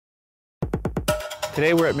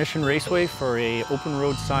Today we're at Mission Raceway for a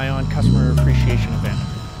OpenRoad Scion customer appreciation event.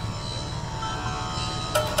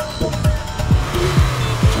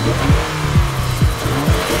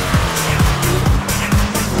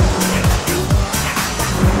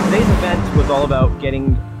 Today's event was all about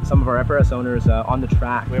getting some of our FRS owners on the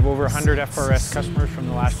track. We have over 100 FRS customers from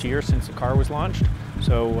the last year since the car was launched,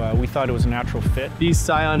 so we thought it was a natural fit. These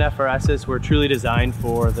Scion FRSs were truly designed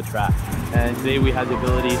for the track, and today we had the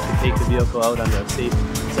ability to take the vehicle out under a safe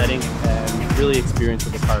setting and really experience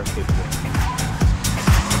what the car is capable of.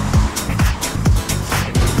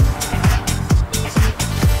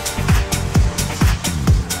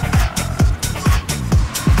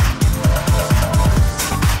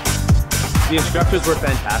 The instructors were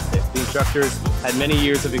fantastic. The instructors had many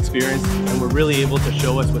years of experience and were really able to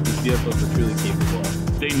show us what these vehicles were truly capable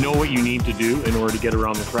of. They know what you need to do in order to get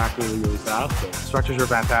around the track really fast. So. Instructors were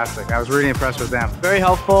fantastic. I was really impressed with them. Very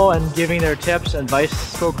helpful and giving their tips and advice.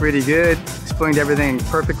 Spoke really good, explained everything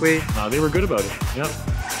perfectly. They were good about it, yeah.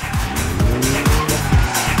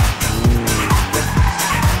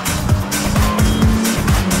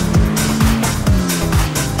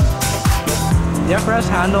 The FRS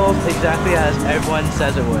handles exactly as everyone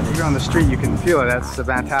says it would. If you're on the street, you can feel it. That's a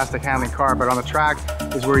fantastic handling car, but on the track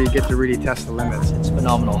is where you get to really test the limits. It's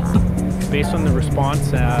phenomenal. Based on the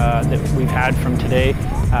response that we've had from today,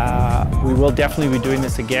 we will definitely be doing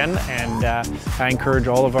this again, and I encourage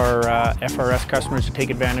all of our FRS customers to take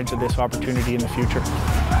advantage of this opportunity in the future.